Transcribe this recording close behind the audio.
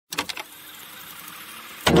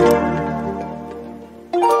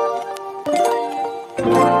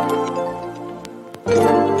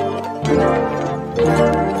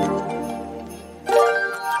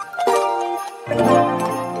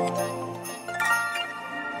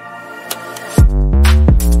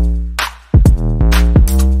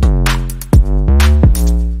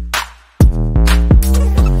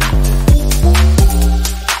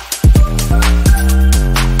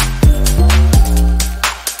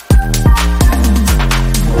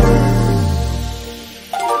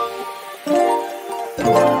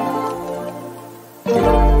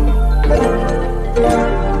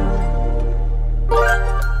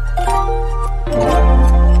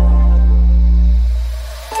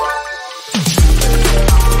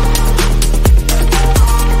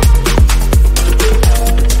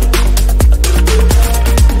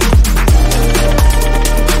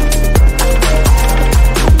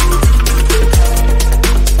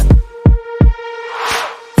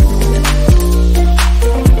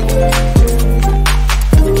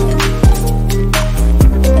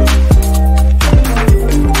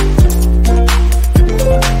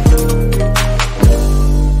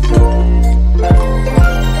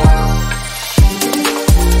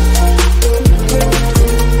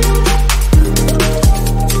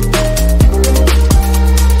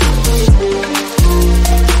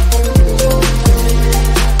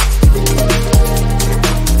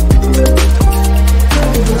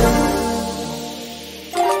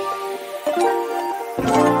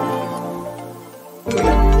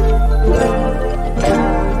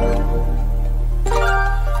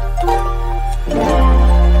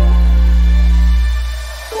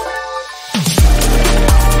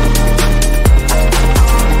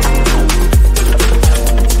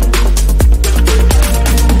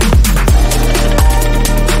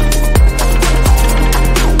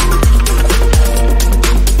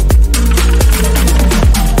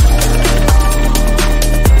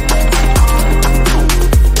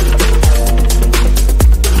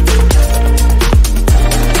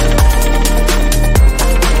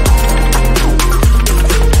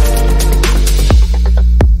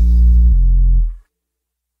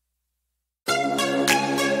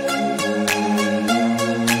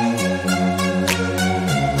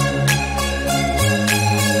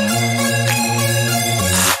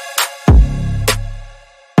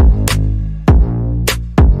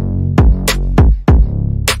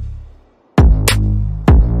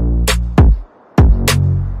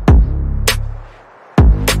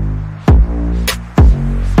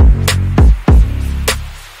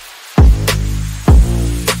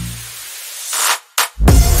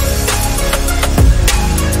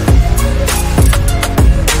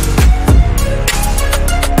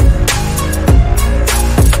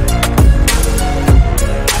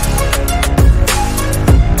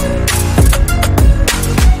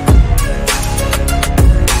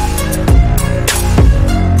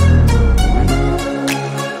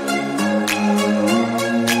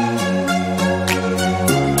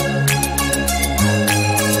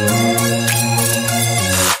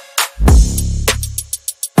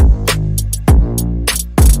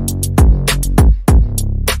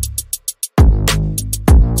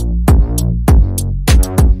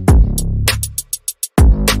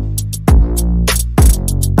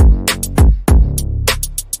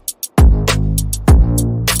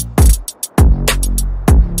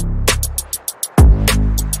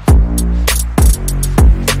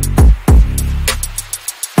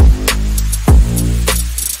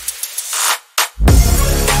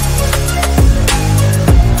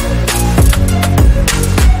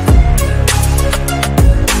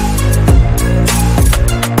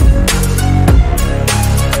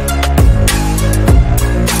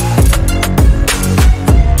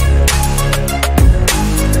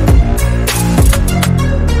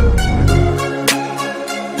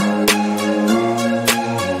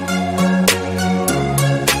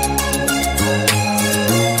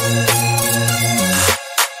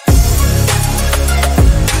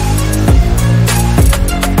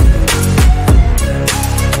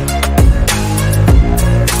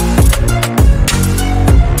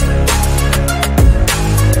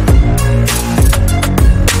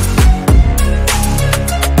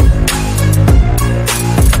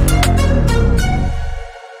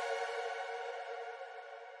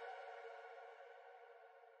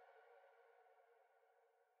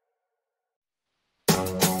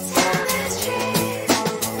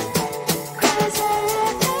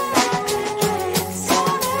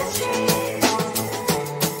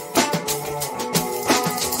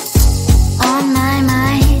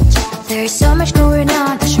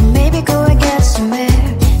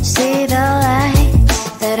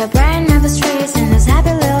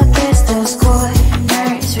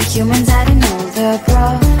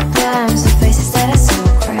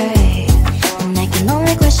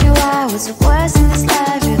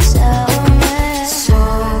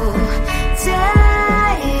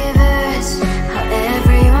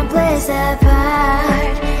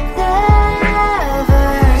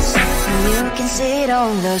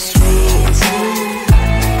on the streets.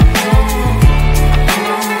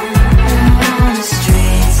 On the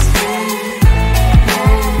streets.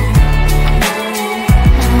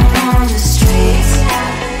 On the streets.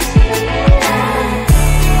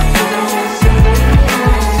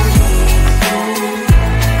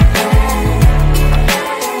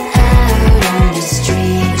 Out on the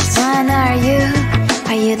streets. When are you?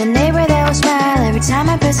 Are you the neighbor that will smile every time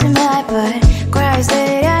I pass him by, but cries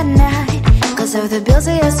late at night? Cause of the bills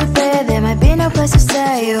he has to pay, there might be no place to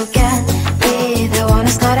stay. You can't be the one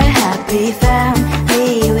who's got a happy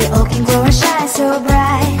family. We all can glow and shine so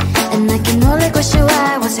bright, and I can only question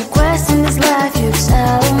why. What's your quest in this life? You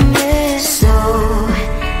tell me. So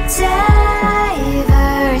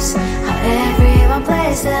diverse, how everyone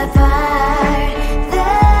plays their part.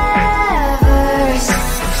 Diverse,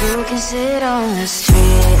 you can sit on the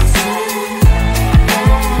streets.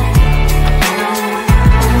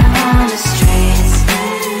 On the streets.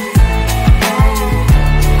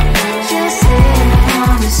 You sit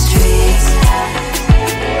on the streets.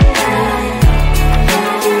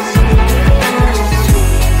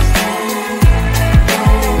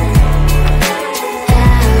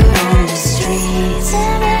 Out on the streets.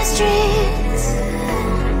 In the streets.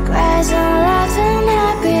 Cries and laughing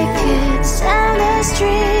happy kids. On the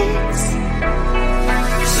streets.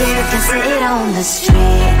 You can sit on the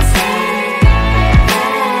streets.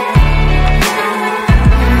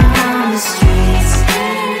 On the streets.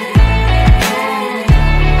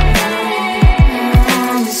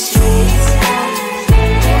 On the streets. Out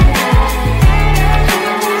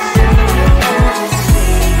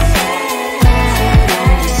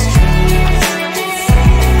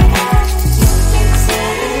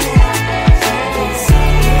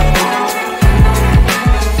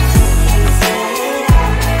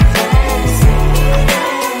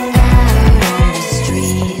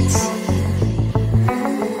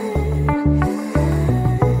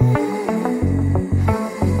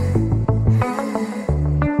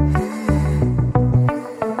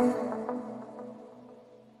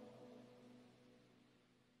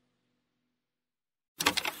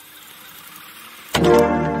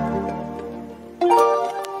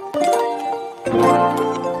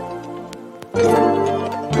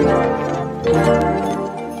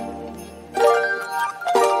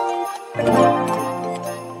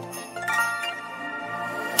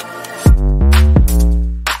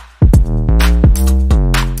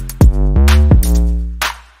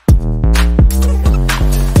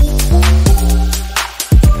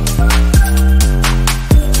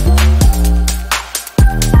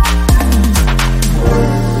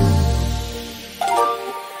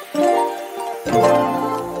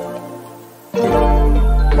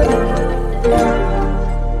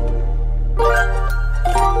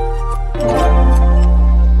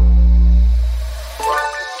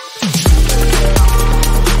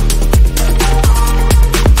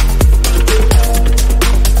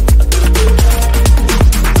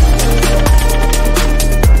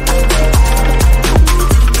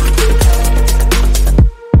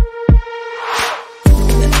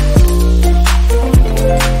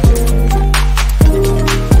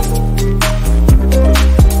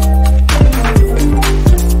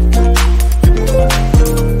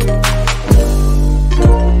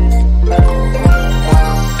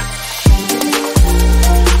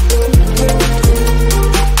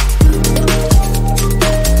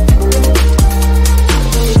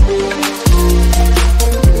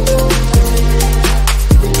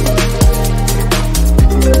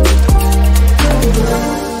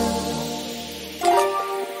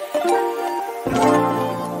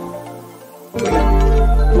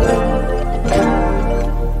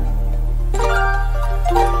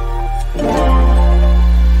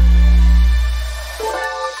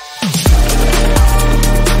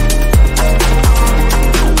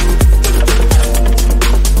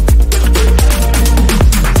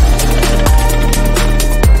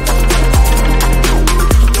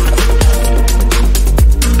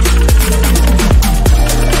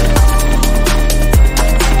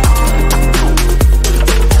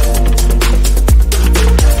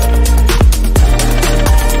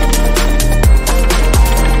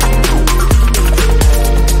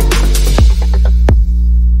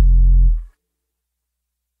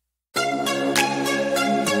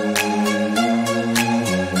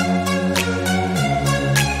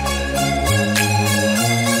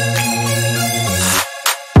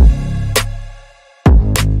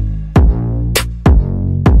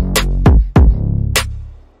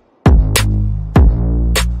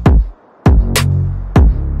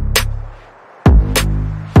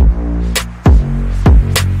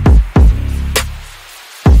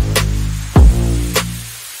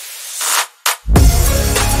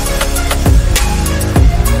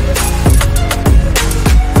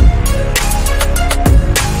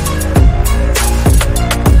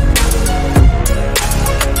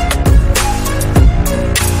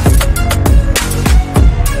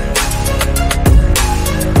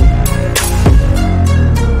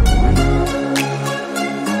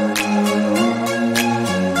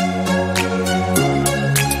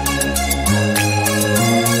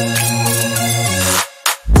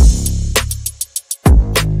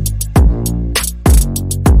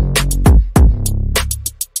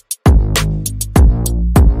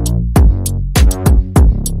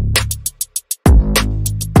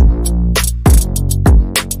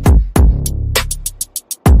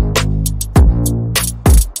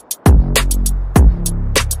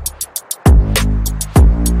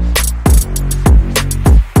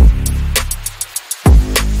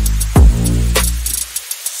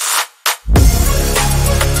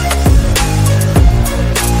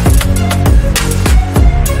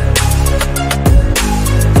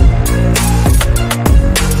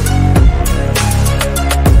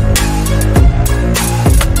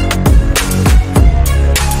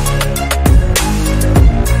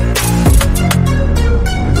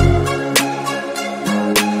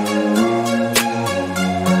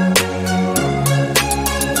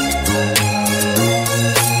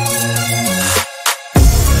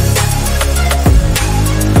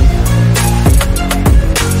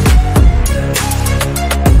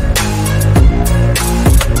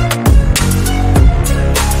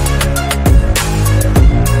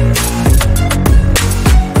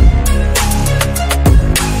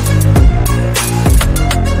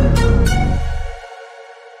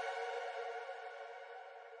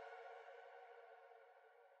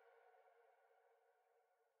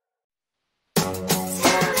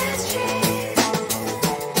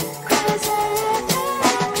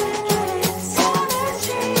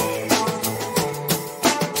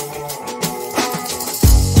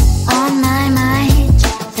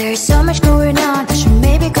much going on, I should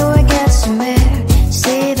maybe go and get somewhere.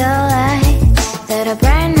 See the lights that are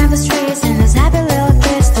brighten up the streets, and those happy little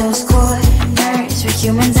kids, those corners where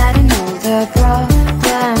humans hiding all the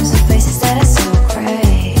problems, the places that are so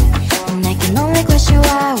great. And I can only question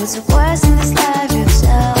why, what's the worst in this life, you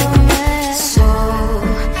tell me. So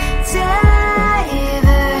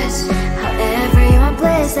diverse, how everyone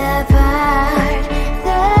plays their part,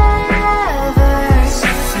 their verse,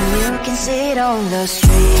 and you can see it on the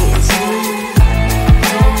streets.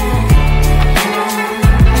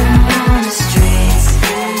 On the streets.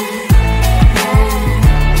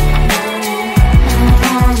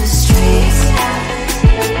 On the streets.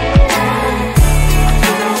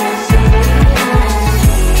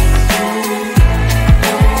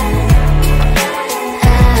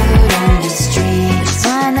 Out on the streets.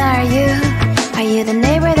 When are you? Are you the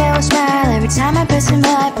neighbor that will smile every time I pass him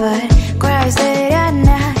by, but cries late at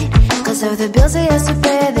night? Cause of the bills he has to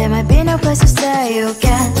pay, there might be no place to stay. You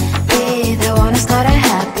can't be the one who's got a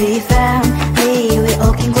happy family. We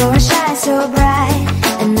all can glow and shine so bright,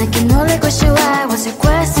 and I can only question why. What's the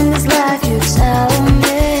question?